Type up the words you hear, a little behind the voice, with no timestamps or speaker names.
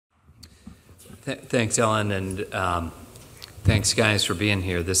Thanks, Ellen, and thanks, guys, for being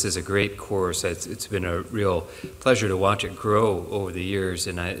here. This is a great course. It's been a real pleasure to watch it grow over the years,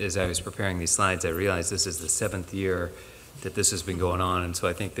 and as I was preparing these slides, I realized this is the 7th year that this has been going on, and so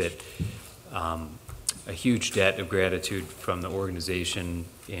I think that a huge debt of gratitude from the organization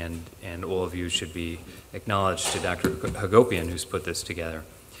and all of you should be acknowledged to Dr. Hagopian, who's put this together.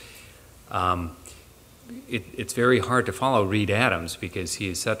 It's very hard to follow Reed Adams because he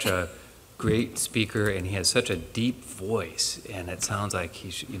is such a great speaker and he has such a deep voice, and it sounds like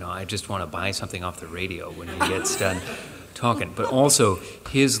I just want to buy something off the radio when he gets done talking. But also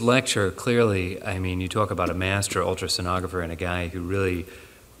his lecture, clearly, I mean, you talk about a master ultrasonographer and a guy who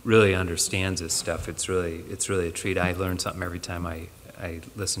really understands this stuff. It's really a treat. I learn something every time I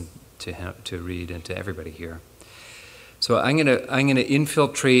listen to him, to Reed, and to everybody here. So I'm gonna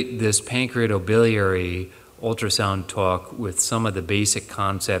infiltrate this pancreatobiliary ultrasound talk with some of the basic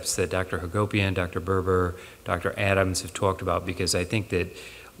concepts that Dr. Hagopian, Dr. Berber, Dr. Adams have talked about, because I think that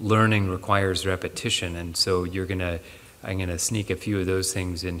learning requires repetition, and so I'm gonna sneak a few of those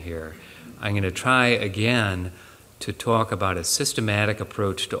things in here. I'm gonna try again to talk about a systematic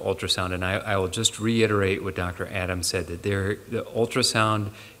approach to ultrasound, and I will just reiterate what Dr. Adams said, that the ultrasound,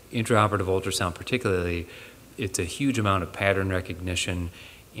 intraoperative ultrasound particularly, it's a huge amount of pattern recognition,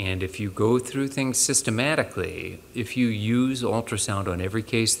 and if you go through things systematically, if you use ultrasound on every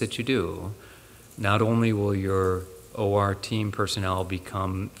case that you do, not only will your OR team personnel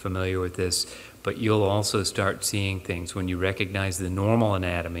become familiar with this, but you'll also start seeing things. When you recognize the normal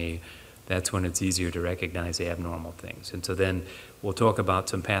anatomy, that's when it's easier to recognize abnormal things. And so then we'll talk about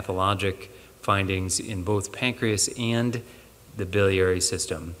some pathologic findings in both pancreas and the biliary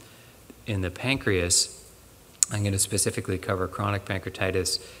system. In the pancreas, I'm going to specifically cover chronic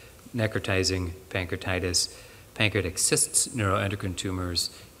pancreatitis, necrotizing pancreatitis, pancreatic cysts, neuroendocrine tumors,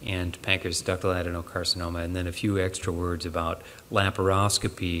 and pancreas ductal adenocarcinoma, and then a few extra words about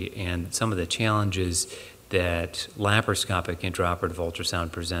laparoscopy and some of the challenges that laparoscopic intraoperative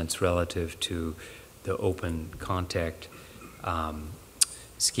ultrasound presents relative to the open contact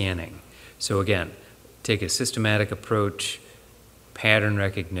scanning. So again, take a systematic approach, pattern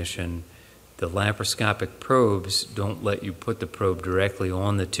recognition. The laparoscopic probes don't let you put the probe directly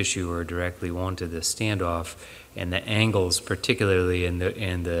on the tissue or directly onto the standoff, and the angles, particularly in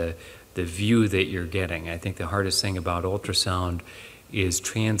the view that you're getting. I think the hardest thing about ultrasound is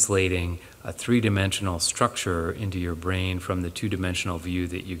translating a three-dimensional structure into your brain from the two-dimensional view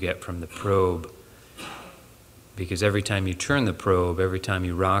that you get from the probe. Because every time you turn the probe, every time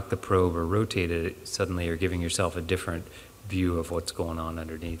you rock the probe or rotate it, suddenly you're giving yourself a different view of what's going on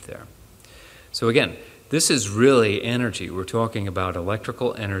underneath there. So again, this is really energy. We're talking about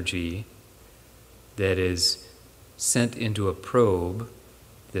electrical energy that is sent into a probe.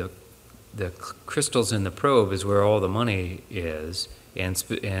 The crystals in the probe is where all the money is, and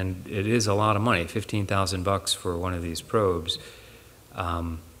it is a lot of money, $15,000 for one of these probes,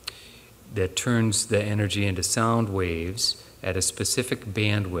 that turns the energy into sound waves at a specific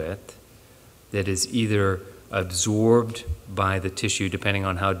bandwidth that is either absorbed by the tissue, depending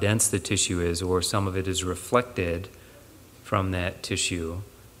on how dense the tissue is, or some of it is reflected from that tissue.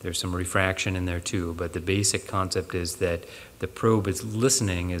 There's some refraction in there too, but the basic concept is that the probe is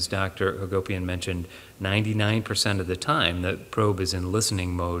listening, as Dr. Hagopian mentioned, 99% of the time the probe is in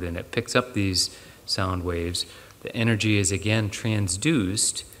listening mode and it picks up these sound waves. The energy is again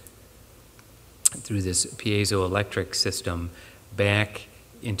transduced through this piezoelectric system back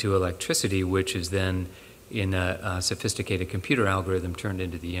into electricity, which is then in a sophisticated computer algorithm turned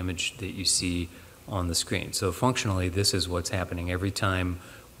into the image that you see on the screen. So functionally, this is what's happening every time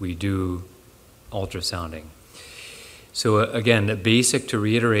we do ultrasounding. So again, the basic, to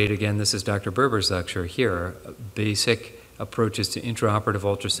reiterate again, this is Dr. Berber's lecture here, basic approaches to intraoperative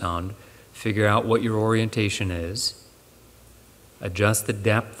ultrasound: figure out what your orientation is, adjust the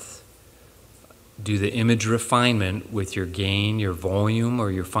depth, do the image refinement with your gain, your volume,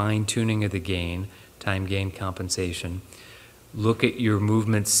 or your fine tuning of the gain, time gain compensation. Look at your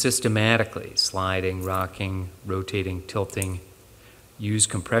movements systematically, sliding, rocking, rotating, tilting. Use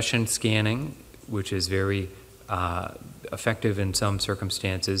compression scanning, which is very effective in some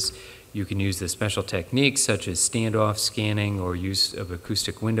circumstances. You can use the special techniques such as standoff scanning or use of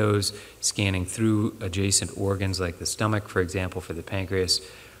acoustic windows, scanning through adjacent organs like the stomach, for example, for the pancreas.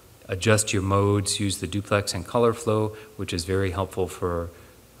 Adjust your modes, use the duplex and color flow, which is very helpful for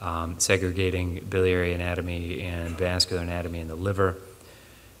segregating biliary anatomy and vascular anatomy in the liver.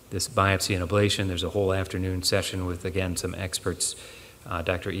 This biopsy and ablation, there's a whole afternoon session with, again, some experts.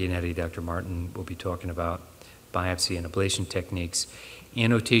 Dr. Iannetti, Dr. Martin will be talking about biopsy and ablation techniques.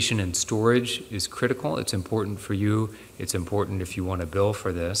 Annotation and storage is critical. It's important for you. It's important if you want to bill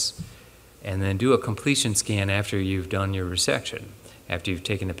for this. And then do a completion scan after you've done your resection, after you've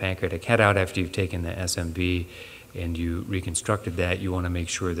taken the pancreatic head out, after you've taken the SMB and you reconstructed that. You want to make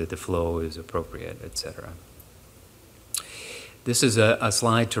sure that the flow is appropriate, etc. This is a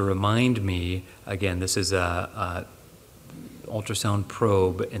slide to remind me, again, this is a ultrasound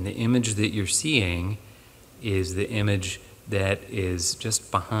probe, and the image that you're seeing is the image that is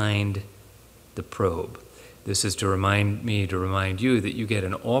just behind the probe. This is to remind you that you get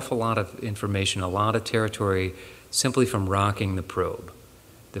an awful lot of information, a lot of territory, simply from rocking the probe.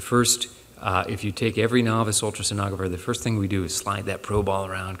 The first, if you take every novice ultrasonographer, the first thing we do is slide that probe all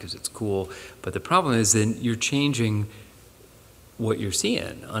around because it's cool. But the problem is then you're changing what you're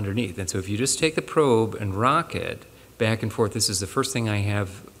seeing underneath. And so if you just take the probe and rock it back and forth, this is the first thing I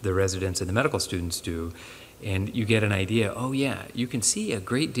have the residents and the medical students do, and you get an idea, oh yeah, you can see a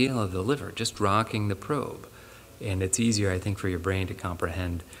great deal of the liver just rocking the probe. And it's easier, I think, for your brain to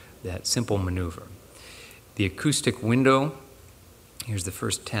comprehend that simple maneuver. The acoustic window, here's the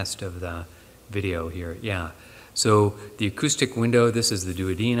first test of the video here, yeah. So the acoustic window, this is the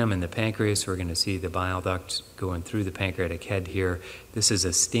duodenum and the pancreas. We're going to see the bile duct going through the pancreatic head here. This is a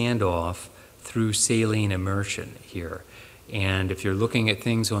standoff through saline immersion here. And if you're looking at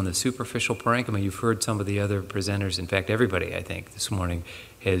things on the superficial parenchyma, you've heard some of the other presenters, in fact everybody I think this morning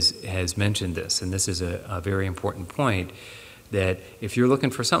has mentioned this, and this is a very important point, that if you're looking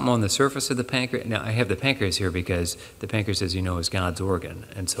for something on the surface of the pancreas, now I have the pancreas here because the pancreas, as you know, is God's organ,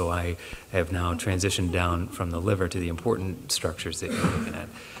 and so I have now transitioned down from the liver to the important structures that you're looking at.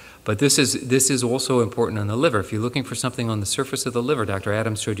 But this is also important on the liver. If you're looking for something on the surface of the liver, Dr.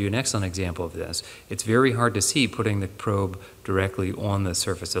 Adams showed you an excellent example of this. It's very hard to see putting the probe directly on the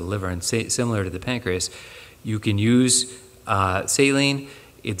surface of the liver, and similar to the pancreas, you can use saline.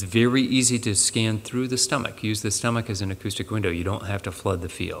 It's very easy to scan through the stomach. Use the stomach as an acoustic window. You don't have to flood the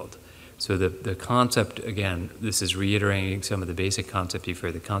field. So the concept, again, this is reiterating some of the basic concept you've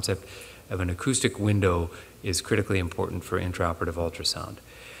heard. The concept of an acoustic window is critically important for intraoperative ultrasound.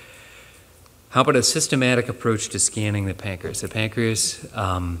 How about a systematic approach to scanning the pancreas? The pancreas,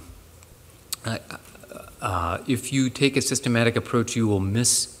 if you take a systematic approach, you will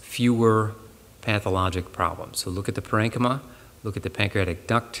miss fewer pathologic problems. So look at the parenchyma. Look at the pancreatic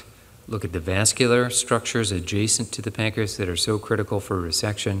duct, look at the vascular structures adjacent to the pancreas that are so critical for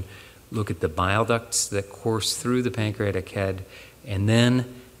resection, look at the bile ducts that course through the pancreatic head, and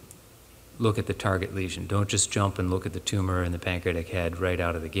then look at the target lesion. Don't just jump and look at the tumor in the pancreatic head right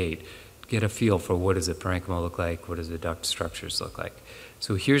out of the gate. Get a feel for what does the parenchyma look like, what does the duct structures look like.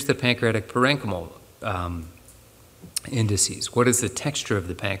 So here's the pancreatic parenchymal indices. What does the texture of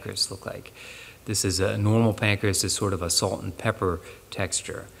the pancreas look like? This is a normal pancreas, is sort of a salt and pepper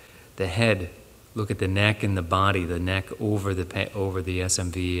texture. The head, look at the neck and the body, the neck over the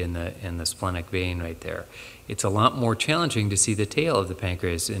SMV and the splenic vein right there. It's a lot more challenging to see the tail of the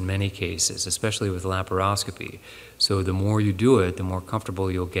pancreas in many cases, especially with laparoscopy. So the more you do it, the more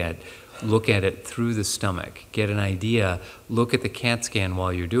comfortable you'll get. Look at it through the stomach. Get an idea. Look at the CAT scan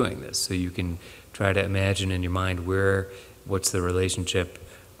while you're doing this, so you can try to imagine in your mind what's the relationship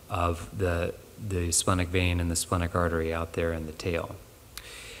of the splenic vein and the splenic artery out there in the tail.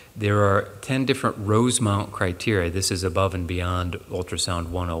 There are 10 different Rosemount criteria. This is above and beyond ultrasound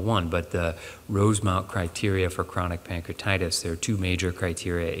 101, but the Rosemount criteria for chronic pancreatitis, there are 2 major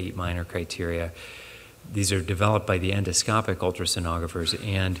criteria, 8 minor criteria. These are developed by the endoscopic ultrasonographers,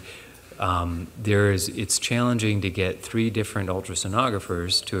 and it's challenging to get 3 different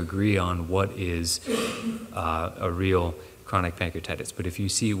ultrasonographers to agree on what is a real chronic pancreatitis. But if you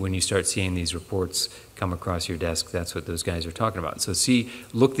see, when you start seeing these reports come across your desk, that's what those guys are talking about. So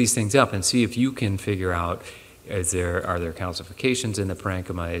look these things up and see if you can figure out, are there calcifications in the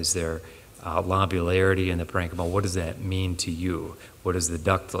parenchyma? Is there lobularity in the parenchyma? What does that mean to you? What does the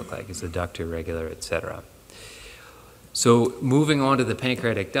duct look like? Is the duct irregular, etc.? So moving on to the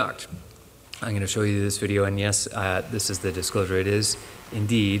pancreatic duct, I'm going to show you this video, and yes, this is the disclosure. It is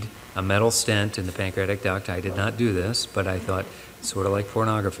indeed a metal stent in the pancreatic duct. I did not do this, but I thought, sort of like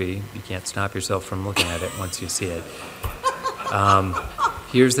pornography, you can't stop yourself from looking at it once you see it.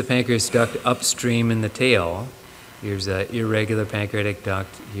 Here's the pancreas duct upstream in the tail. Here's an irregular pancreatic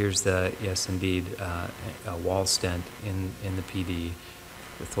duct. Here's yes indeed, a wall stent in the PD.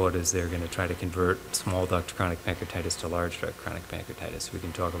 The thought is they're going to try to convert small duct chronic pancreatitis to large duct chronic pancreatitis. We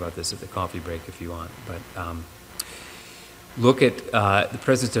can talk about this at the coffee break if you want. But look at the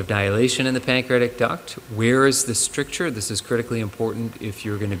presence of dilation in the pancreatic duct. Where is the stricture? This is critically important if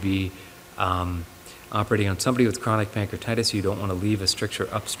you're going to be operating on somebody with chronic pancreatitis, you don't want to leave a stricture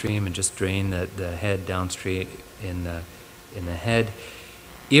upstream and just drain the head downstream in the head.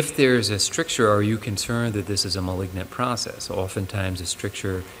 If there's a stricture, are you concerned that this is a malignant process? Oftentimes a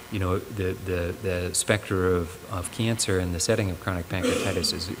stricture, the specter of cancer in the setting of chronic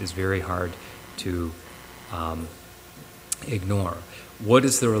pancreatitis is very hard to ignore. What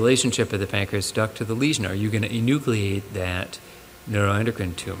is the relationship of the pancreas duct to the lesion? Are you going to enucleate that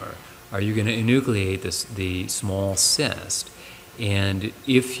neuroendocrine tumor? Are you going to enucleate the small cyst? And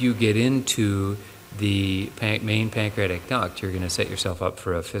if you get into the main pancreatic duct, you're going to set yourself up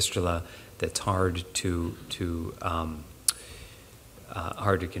for a fistula that's hard to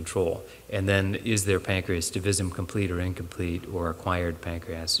control. And then, is there pancreas divisum complete or incomplete, or acquired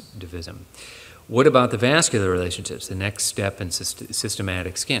pancreas divisum? What about the vascular relationships? The next step in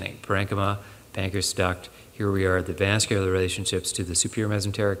systematic scanning: parenchyma, pancreas duct. Here we are at the vascular relationships to the superior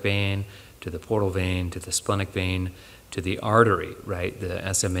mesenteric vein, to the portal vein, to the splenic vein, to the artery, right?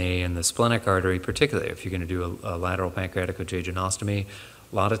 The SMA and the splenic artery, particularly if you're going to do a lateral pancreatic jejunostomy.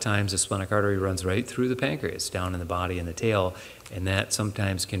 A lot of times the splenic artery runs right through the pancreas, down in the body and the tail, and that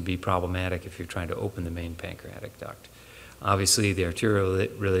sometimes can be problematic if you're trying to open the main pancreatic duct. Obviously, the arterial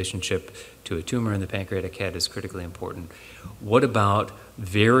relationship to a tumor in the pancreatic head is critically important. What about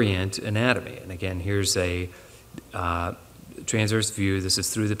variant anatomy? And again, here's a transverse view. This is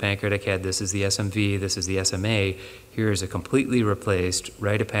through the pancreatic head. This is the SMV. This is the SMA. Here is a completely replaced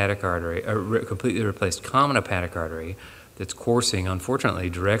right hepatic artery, or completely replaced common hepatic artery that's coursing, unfortunately,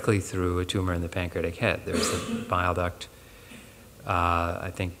 directly through a tumor in the pancreatic head. There's the bile duct.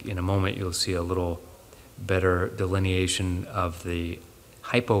 I think in a moment you'll see a little better delineation of the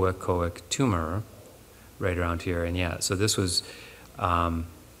hypoechoic tumor right around here. And yeah, so this was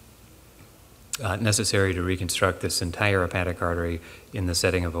necessary to reconstruct this entire hepatic artery in the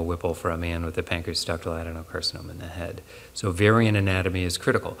setting of a Whipple for a man with a pancreas ductal adenocarcinoma in the head. So variant anatomy is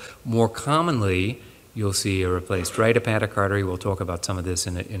critical. More commonly, you'll see a replaced right hepatic artery. We'll talk about some of this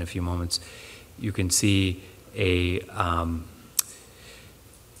in a few moments. You can see a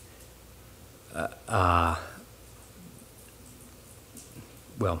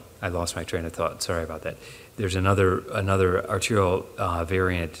well, I lost my train of thought. Sorry about that. There's another arterial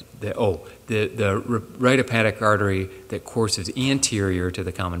variant. The right hepatic artery that courses anterior to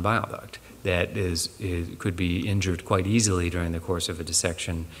the common bile duct that could be injured quite easily during the course of a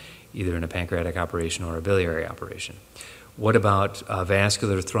dissection, either in a pancreatic operation or a biliary operation. What about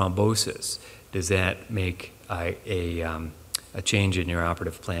vascular thrombosis? Does that make a change in your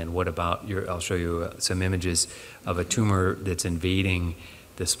operative plan? What about I'll show you some images of a tumor that's invading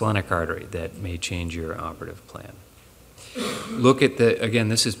the splenic artery that may change your operative plan. Look at again,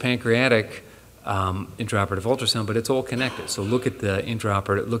 this is pancreatic intraoperative ultrasound, but it's all connected. So look at the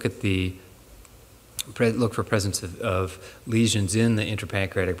intraoperative, look for presence of lesions in the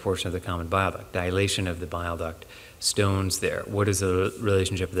intrapancreatic portion of the common bile duct, dilation of the bile duct, stones there. What is the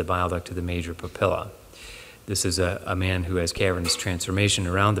relationship of the bile duct to the major papilla? This is a man who has cavernous transformation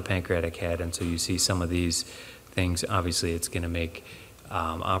around the pancreatic head, and so you see some of these things. Obviously, it's going to make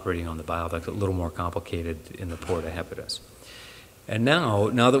operating on the bile duct a little more complicated in the porta hepatis. And now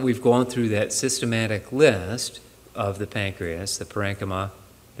that we've gone through that systematic list of the pancreas, the parenchyma,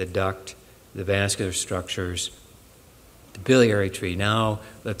 the duct, the vascular structures, the biliary tree, now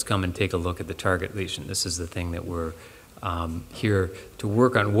let's come and take a look at the target lesion. This is the thing that we're here to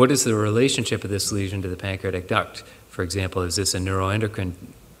work on. What is the relationship of this lesion to the pancreatic duct? For example, is this a neuroendocrine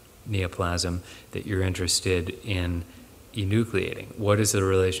neoplasm that you're interested in enucleating? What is the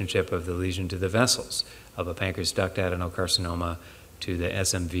relationship of the lesion to the vessels of a pancreas duct adenocarcinoma, to the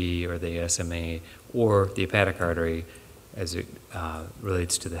SMV or the SMA, or the hepatic artery as it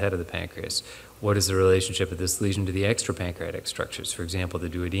relates to the head of the pancreas? What is the relationship of this lesion to the extrapancreatic structures? For example, the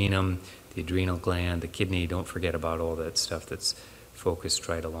duodenum, the adrenal gland, the kidney. Don't forget about all that stuff that's focused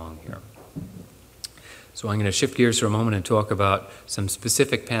right along here. So I'm going to shift gears for a moment and talk about some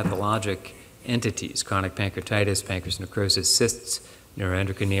specific pathologic entities: chronic pancreatitis, pancreas necrosis, cysts,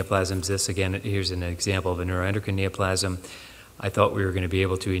 neuroendocrine neoplasms. This, again, here's an example of a neuroendocrine neoplasm. I thought we were going to be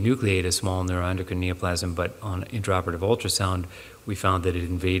able to enucleate a small neuroendocrine neoplasm, but on intraoperative ultrasound, we found that it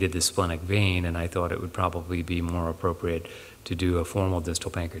invaded the splenic vein, and I thought it would probably be more appropriate to do a formal distal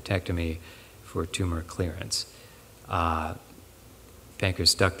pancreatectomy for tumor clearance.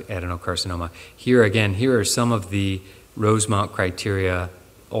 Pancreas duct adenocarcinoma. Here again, here are some of the Rosemount criteria,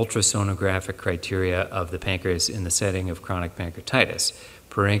 ultrasonographic criteria of the pancreas in the setting of chronic pancreatitis.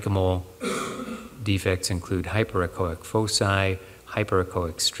 Parenchymal defects include hyperechoic foci,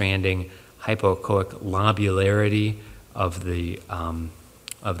 hyperechoic stranding, hypoechoic lobularity of the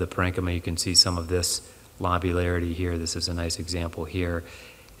of the parenchyma. You can see some of this lobularity here. This is a nice example here.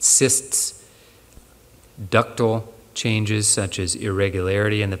 Cysts, ductal changes such as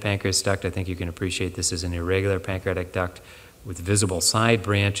irregularity in the pancreas duct. I think you can appreciate this is an irregular pancreatic duct with visible side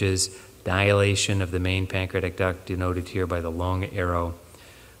branches, dilation of the main pancreatic duct denoted here by the long arrow.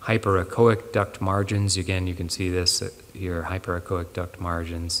 Hyperechoic duct margins, again you can see this here, hyperechoic duct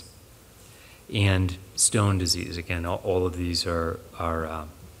margins. And stone disease, again all of these are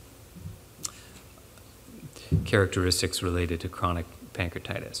characteristics related to chronic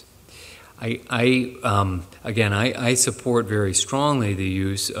pancreatitis. I support very strongly the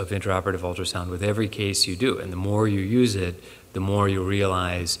use of intraoperative ultrasound with every case you do, and the more you use it, the more you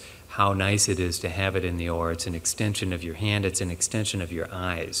realize how nice it is to have it in the OR. It's an extension of your hand, it's an extension of your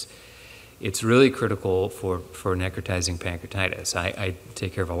eyes. It's really critical for necrotizing pancreatitis. I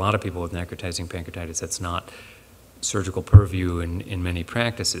take care of a lot of people with necrotizing pancreatitis. That's not surgical purview in many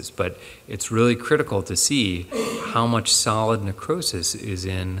practices, but it's really critical to see how much solid necrosis is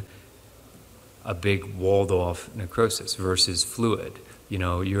in a big walled-off necrosis versus fluid. You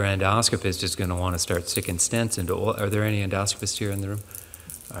know, your endoscopist is going to want to start sticking stents into all. Are there any endoscopists here in the room?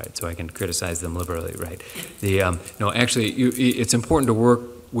 All right, so I can criticize them liberally, right? No, actually, it's important to work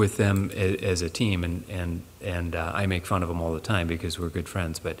with them as a team, and I make fun of them all the time because we're good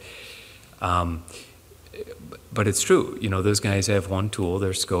friends, but it's true. You know, those guys have one tool,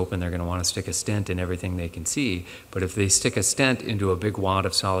 their scope, and they're going to want to stick a stent in everything they can see. But if they stick a stent into a big wad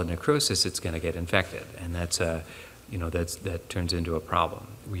of solid necrosis, it's going to get infected, and that turns into a problem.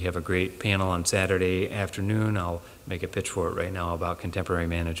 We have a great panel on Saturday afternoon. I'll make a pitch for it right now about contemporary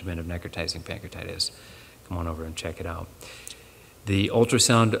management of necrotizing pancreatitis. Come on over and check it out. The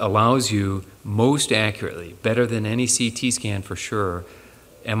ultrasound allows you most accurately, better than any CT scan for sure.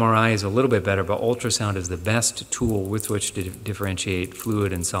 MRI is a little bit better, but ultrasound is the best tool with which to differentiate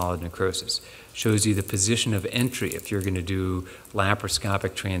fluid and solid necrosis. Shows you the position of entry if you're going to do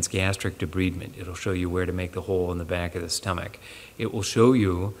laparoscopic transgastric debridement. It'll show you where to make the hole in the back of the stomach. It will show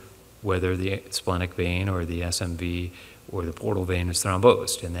you whether the splenic vein or the SMV or the portal vein is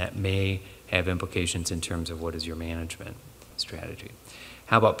thrombosed, and that may have implications in terms of what is your management strategy.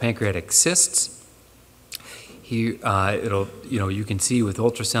 How about pancreatic cysts? Here, you can see with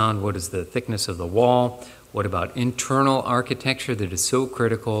ultrasound what is the thickness of the wall. What about internal architecture that is so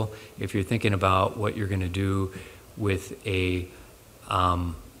critical if you're thinking about what you're going to do with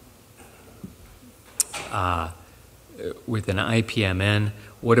with an IPMN?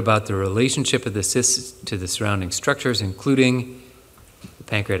 What about the relationship of the cysts to the surrounding structures, including the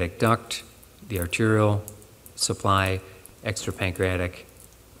pancreatic duct, the arterial supply, extrapancreatic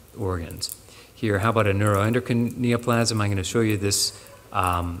organs? Here, how about a neuroendocrine neoplasm? I'm going to show you this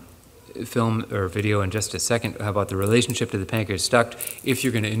film or video in just a second. How about the relationship to the pancreas duct? If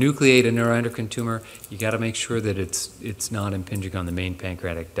you're going to enucleate a neuroendocrine tumor, you got to make sure that it's not impinging on the main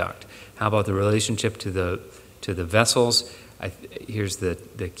pancreatic duct. How about the relationship to the vessels? Here's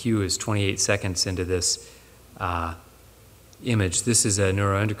the cue is 28 seconds into this image. This is a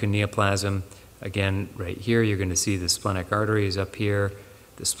neuroendocrine neoplasm. Again, right here, you're going to see the splenic artery is up here,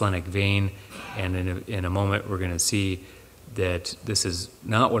 the splenic vein, and in a moment we're going to see that this is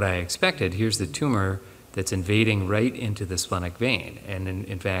not what I expected. Here's the tumor that's invading right into the splenic vein, and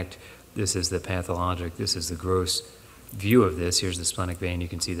in fact, this is the pathologic, this is the gross view of this. Here's the splenic vein. You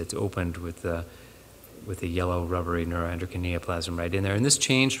can see that's opened with the yellow rubbery neuroendocrine neoplasm right in there, and this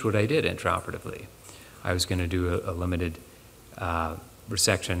changed what I did intraoperatively. I was going to do a limited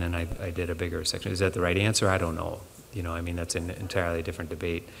resection, and I did a bigger resection. Is that the right answer? I don't know. You know, I mean, that's an entirely different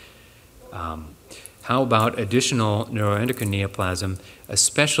debate. How about additional neuroendocrine neoplasm,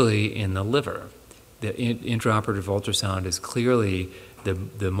 especially in the liver? The intraoperative ultrasound is clearly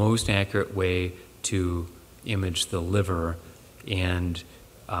the most accurate way to image the liver, and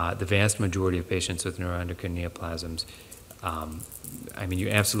the vast majority of patients with neuroendocrine neoplasms, I mean, you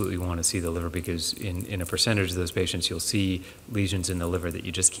absolutely want to see the liver, because in a percentage of those patients, you'll see lesions in the liver that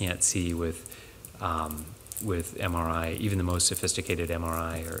you just can't see with MRI, even the most sophisticated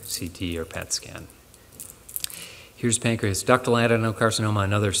MRI or CT or PET scan. Here's pancreas ductal adenocarcinoma,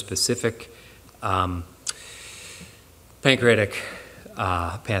 another specific pancreatic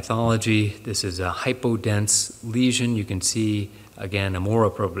pathology. This is a hypodense lesion. You can see, again, a more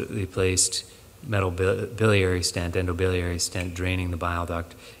appropriately placed metal biliary stent, endobiliary stent, draining the bile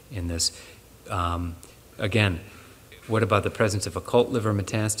duct in this. Again, what about the presence of occult liver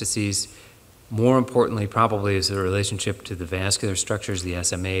metastases? More importantly, probably, is the relationship to the vascular structures, the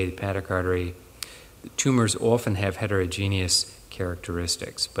SMA, the hepatic artery. The tumors often have heterogeneous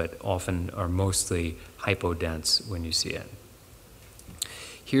characteristics, but often are mostly hypodense when you see it.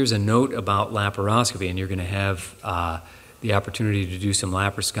 Here's a note about laparoscopy, and you're going to have the opportunity to do some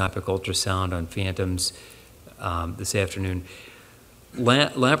laparoscopic ultrasound on phantoms this afternoon.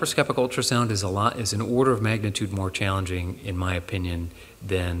 Laparoscopic ultrasound is an order of magnitude more challenging, in my opinion,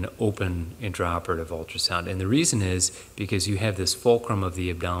 than open intraoperative ultrasound. And the reason is because you have this fulcrum of the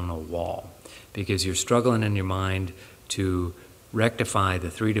abdominal wall, because you're struggling in your mind to rectify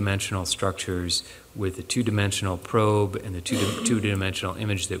the three-dimensional structures with the two-dimensional probe and the two-dimensional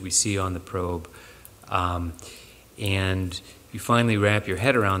image that we see on the probe. And you finally wrap your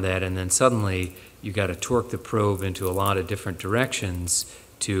head around that, and then suddenly you got to torque the probe into a lot of different directions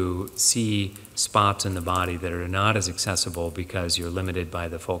to see spots in the body that are not as accessible because you're limited by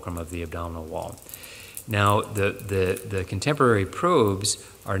the fulcrum of the abdominal wall. Now, the contemporary probes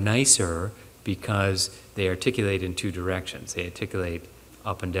are nicer because they articulate in two directions. They articulate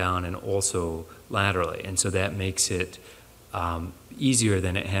up and down and also laterally, and so that makes it easier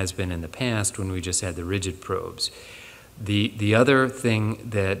than it has been in the past when we just had the rigid probes. The other thing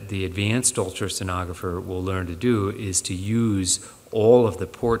that the advanced ultrasonographer will learn to do is to use all of the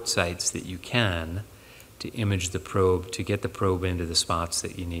port sites that you can to image the probe, to get the probe into the spots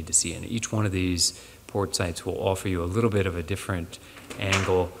that you need to see. And each one of these port sites will offer you a little bit of a different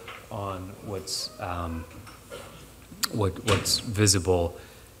angle on what's visible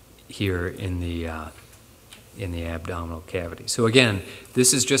here in the abdominal cavity. So again,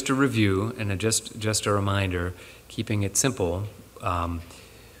 this is just a review and just a reminder, keeping it simple.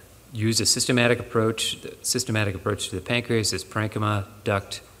 Use a systematic approach. The systematic approach to the pancreas is parenchyma,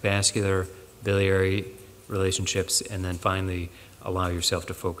 duct, vascular, biliary relationships, and then finally allow yourself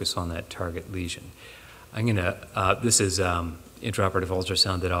to focus on that target lesion. I'm gonna, this is intraoperative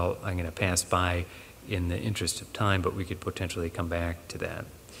ultrasound that I'm gonna pass by in the interest of time, but we could potentially come back to that.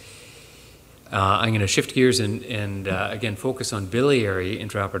 I'm going to shift gears and again, focus on biliary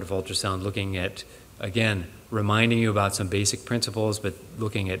intraoperative ultrasound, looking at, again, reminding you about some basic principles, but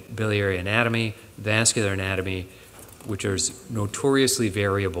looking at biliary anatomy, vascular anatomy, which is notoriously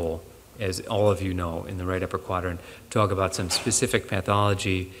variable, as all of you know, in the right upper quadrant, talk about some specific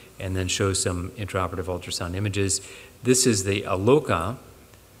pathology, and then show some intraoperative ultrasound images. This is the ALOCA.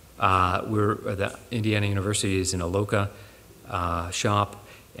 The Indiana University is an ALOCA shop,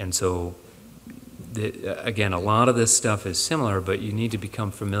 and so again, a lot of this stuff is similar, but you need to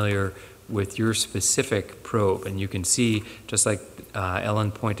become familiar with your specific probe. And you can see, just like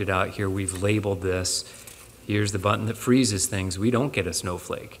Ellen pointed out here, we've labeled this. Here's the button that freezes things. We don't get a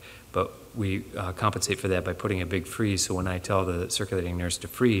snowflake, but we compensate for that by putting a big freeze. So when I tell the circulating nurse to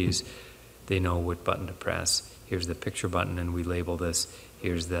freeze, they know what button to press. Here's the picture button, and we label this.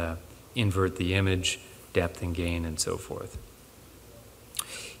 Here's the invert the image, depth and gain, and so forth.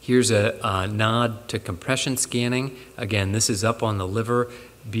 Here's a nod to compression scanning. Again, this is up on the liver.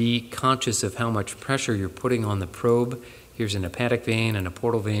 Be conscious of how much pressure you're putting on the probe. Here's an hepatic vein and a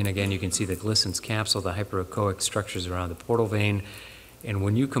portal vein. Again, you can see the glissons capsule, the hyperechoic structures around the portal vein. And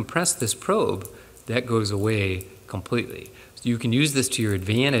when you compress this probe, that goes away completely. So you can use this to your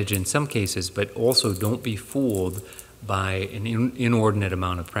advantage in some cases, but also don't be fooled by an inordinate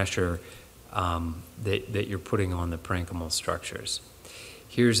amount of pressure that you're putting on the parenchymal structures.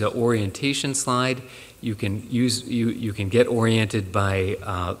 Here's an orientation slide. You can get oriented by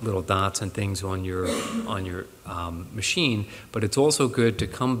little dots and things on your machine, but it's also good to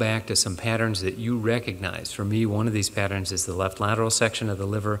come back to some patterns that you recognize. For me, one of these patterns is the left lateral section of the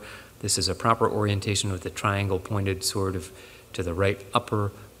liver. This is a proper orientation with the triangle pointed sort of to the right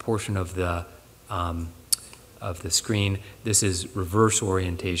upper portion of the screen. This is reverse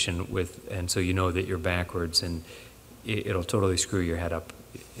orientation and so you know that you're backwards, and it'll totally screw your head up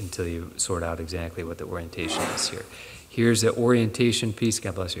until you sort out exactly what the orientation is here. Here's the orientation piece,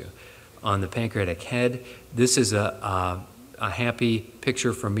 God bless you, on the pancreatic head. This is a happy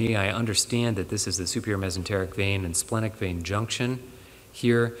picture for me. I understand that this is the superior mesenteric vein and splenic vein junction.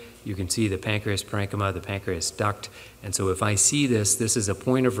 Here you can see the pancreas parenchyma, the pancreas duct, and so if I see this, this is a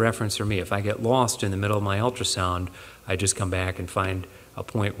point of reference for me. If I get lost in the middle of my ultrasound, I just come back and find a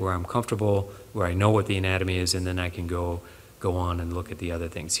point where I'm comfortable, where I know what the anatomy is, and then I can go on and look at the other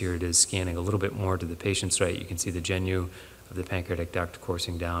things. Here it is scanning a little bit more to the patient's right. You can see the genu of the pancreatic duct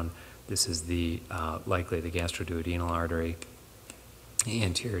coursing down. This is likely the gastroduodenal artery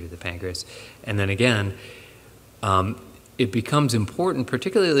anterior to the pancreas. And then again, it becomes important,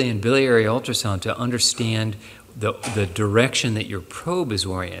 particularly in biliary ultrasound, to understand the direction that your probe is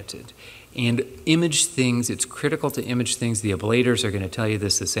oriented. And image things, it's critical to image things. The ablaters are going to tell you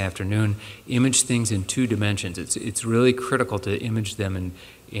this afternoon. Image things in two dimensions. It's really critical to image them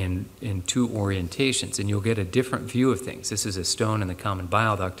in two orientations, and you'll get a different view of things. This is a stone in the common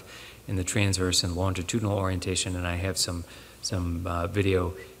bile duct in the transverse and longitudinal orientation, and I have some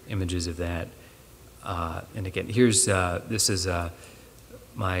video images of that. And again, here's this is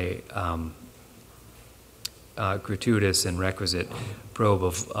my gratuitous and requisite probe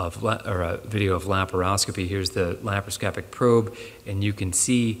or a video of laparoscopy. Here's the laparoscopic probe, and you can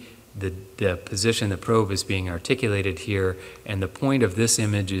see the position the probe is being articulated here. And the point of this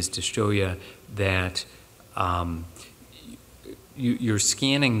image is to show you that you're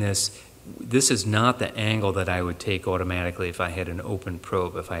scanning this. This is not the angle that I would take automatically if I had an open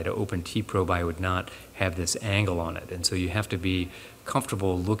probe. If I had an open T-probe, I would not have this angle on it. And so you have to be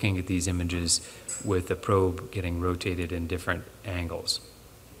comfortable looking at these images with the probe getting rotated in different angles.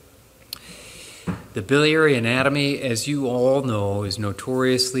 The biliary anatomy, as you all know, is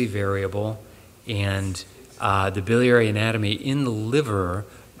notoriously variable, and the biliary anatomy in the liver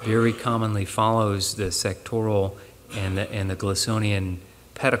very commonly follows the sectoral and the Glisonian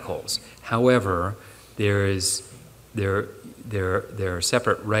pedicles. However, there are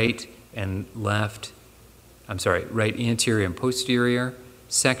separate right and left, right anterior and posterior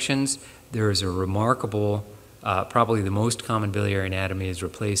sections. There is a remarkable, probably the most common biliary anatomy is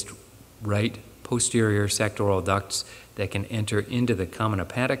replaced right posterior sectoral ducts that can enter into the common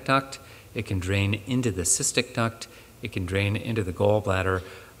hepatic duct. It can drain into the cystic duct. It can drain into the gallbladder.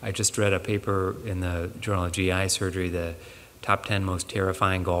 I just read a paper in the Journal of GI Surgery, the top 10 most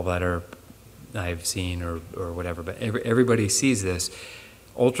terrifying gallbladder I've seen or whatever, but everybody sees this.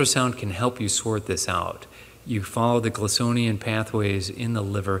 Ultrasound can help you sort this out. You follow the Glisonian pathways in the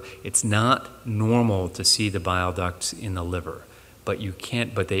liver. It's not normal to see the bile ducts in the liver, but you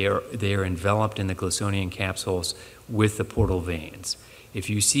can't, but they are enveloped in the Glisonian capsules with the portal veins. If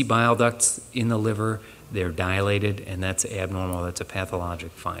you see bile ducts in the liver, they're dilated, and that's abnormal. That's a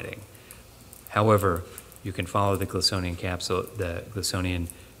pathologic finding. However, you can follow the Glisonian capsule, the Glisonian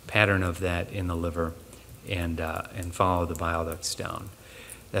pattern of that in the liver, and follow the bile ducts down.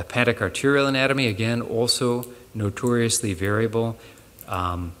 The hepatic arterial anatomy, again, also notoriously variable.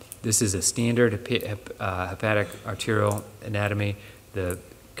 This is a standard hepatic arterial anatomy. The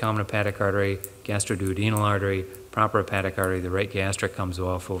common hepatic artery, gastroduodenal artery, proper hepatic artery, the right gastric comes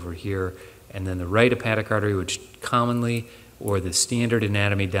off over here, and then the right hepatic artery, which commonly, or the standard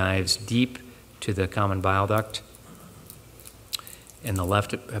anatomy, dives deep to the common bile duct, and the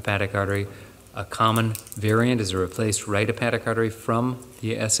left hepatic artery. A common variant is a replaced right hepatic artery from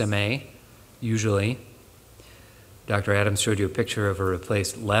the SMA, usually. Dr. Adams showed you a picture of a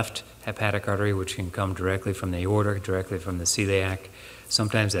replaced left hepatic artery, which can come directly from the aorta, directly from the celiac.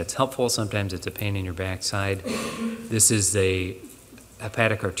 Sometimes that's helpful, sometimes it's a pain in your backside. This is the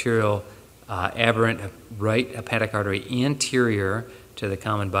hepatic arterial aberrant right hepatic artery anterior to the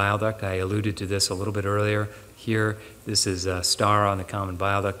common bile duct. I alluded to this a little bit earlier. Here, this is a star on the common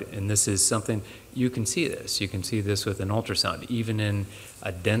bile duct, and this is something, you can see this. You can see this with an ultrasound, even in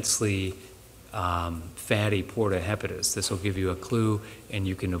a densely fatty porta hepatis. This will give you a clue, and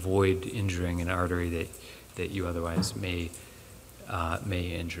you can avoid injuring an artery that you otherwise may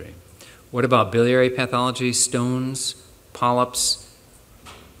injure. What about biliary pathology? Stones, polyps,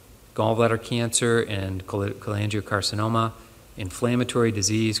 gallbladder cancer, and cholangiocarcinoma. Inflammatory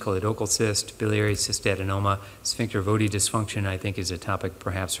disease, choledochal cyst, biliary cystadenoma, sphincter Vodi dysfunction, I think is a topic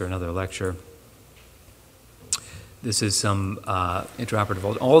perhaps for another lecture. This is some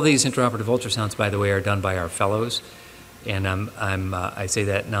intraoperative, all these intraoperative ultrasounds, by the way, are done by our fellows. And I say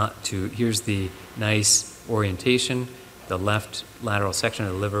that not to, here's the nice orientation, the left lateral section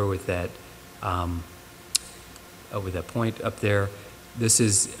of the liver with that point up there. This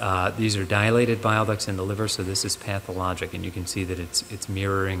is, these are dilated bile ducts in the liver, so this is pathologic, and you can see that it's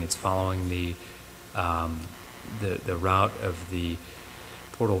mirroring, it's following the route of the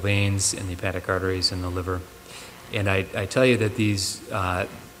portal veins and the hepatic arteries in the liver. And I tell you that these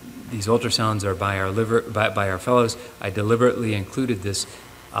ultrasounds are by our fellows. I deliberately included this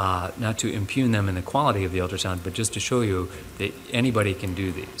not to impugn them in the quality of the ultrasound, but just to show you that anybody can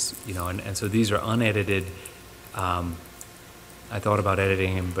do these, you know. And so these are unedited. I thought about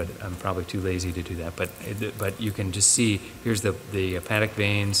editing them, but I'm probably too lazy to do that. But you can just see, here's the hepatic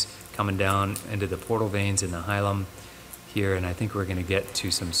veins coming down into the portal veins in the hilum here, and I think we're going to get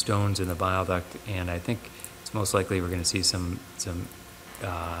to some stones in the bile duct, and I think it's most likely we're going to see some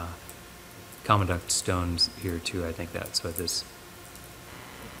common duct stones here too. I think that's what this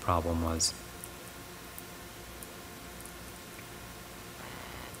problem was.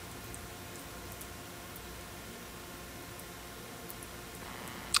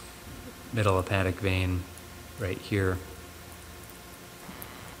 Middle hepatic vein right here.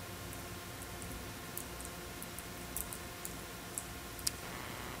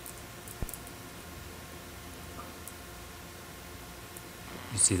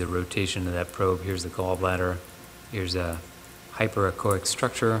 see the rotation of that probe. Here's the gallbladder. Here's a hyperechoic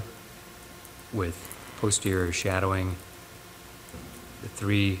structure with posterior shadowing. The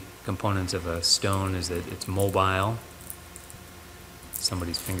three components of a stone is that it's mobile.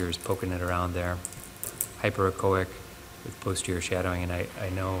 Somebody's finger is poking it around there. Hyperechoic with posterior shadowing, and I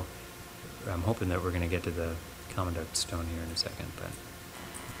know, I'm hoping that we're going to get to the common duct stone here in a second, but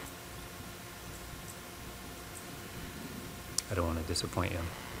I don't want to disappoint you.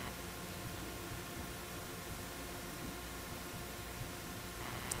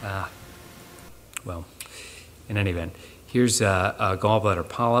 Well, in any event, here's a gallbladder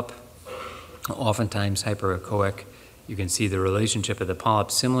polyp, oftentimes hyperechoic. You can see the relationship of the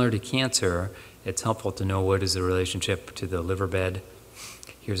polyp. Similar to cancer, it's helpful to know what is the relationship to the liver bed.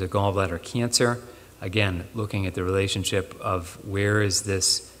 Here's a gallbladder cancer. Again, looking at the relationship of where is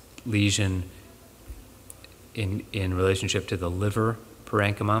this lesion in relationship to the liver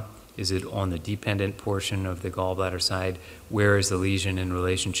parenchyma. Is it on the dependent portion of the gallbladder side? Where is the lesion in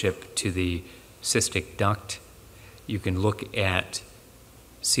relationship to the cystic duct? You can look at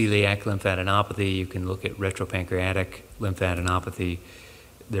celiac lymphadenopathy. You can look at retropancreatic lymphadenopathy.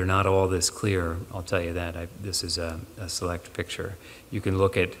 They're not all this clear, I'll tell you that. This is a select picture. You can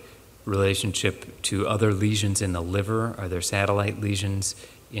look at relationship to other lesions in the liver. Are there satellite lesions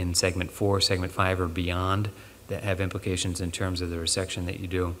in segment 4, segment 5, or beyond that have implications in terms of the resection that you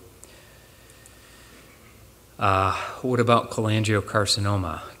do? What about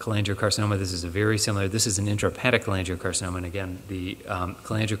cholangiocarcinoma? Cholangiocarcinoma, this is a very similar, this is an intrahepatic cholangiocarcinoma, and again, the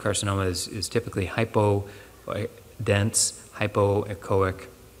cholangiocarcinoma is typically hypodense, hypoechoic.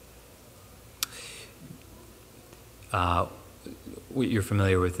 You're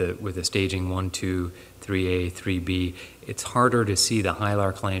familiar with the staging 1, 2, 3A, 3B. It's harder to see the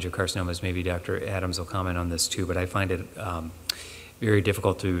hilar cholangiocarcinomas. Maybe Dr. Adams will comment on this too, but I find it very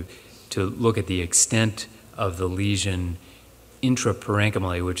difficult to look at the extent of the lesion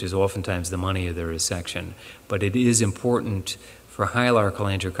intraparenchymally, which is oftentimes the money of the resection. But it is important for hilar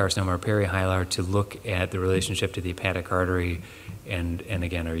cholangiocarcinoma or perihilar to look at the relationship to the hepatic artery, and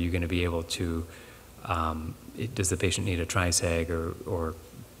again, are you going to be able to, does the patient need a trisag, or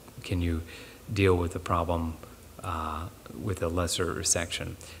can you deal with the problem with a lesser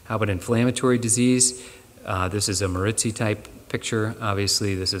resection? How about inflammatory disease? This is a Maritzi type picture.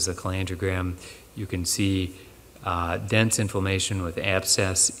 Obviously, this is a cholangiogram. You can see dense inflammation with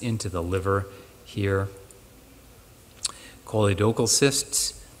abscess into the liver here. Choledochal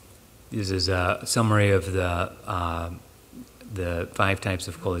cysts. This is a summary of the 5 types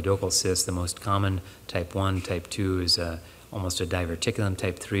of choledochal cysts. The most common, type 1, type 2 is almost a diverticulum.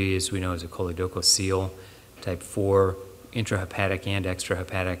 Type 3, as we know, is a choledococele. Type 4, intrahepatic and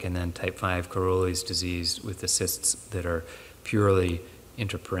extrahepatic, and then type 5, Caroli's disease with the cysts that are purely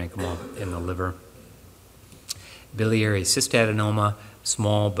intraparenchymal in the liver. Biliary cystadenoma,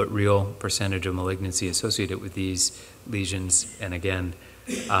 small but real percentage of malignancy associated with these lesions. And again,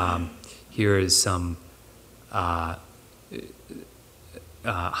 here is some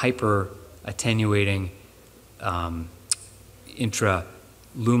hyper attenuating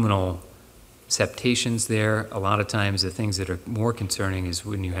intraluminal septations there. A lot of times the things that are more concerning is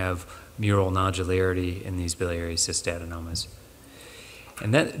when you have mural nodularity in these biliary cystadenomas.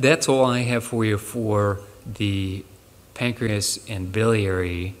 And that's all I have for you for the pancreas and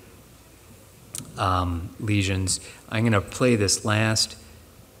biliary lesions. I'm going to play this last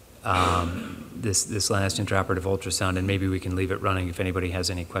this last intraoperative ultrasound, and maybe we can leave it running. If anybody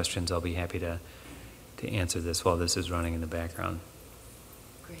has any questions, I'll be happy to answer this while this is running in the background.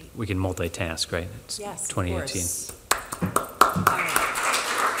 Great. We can multitask, right? It's yes, 2018. of course.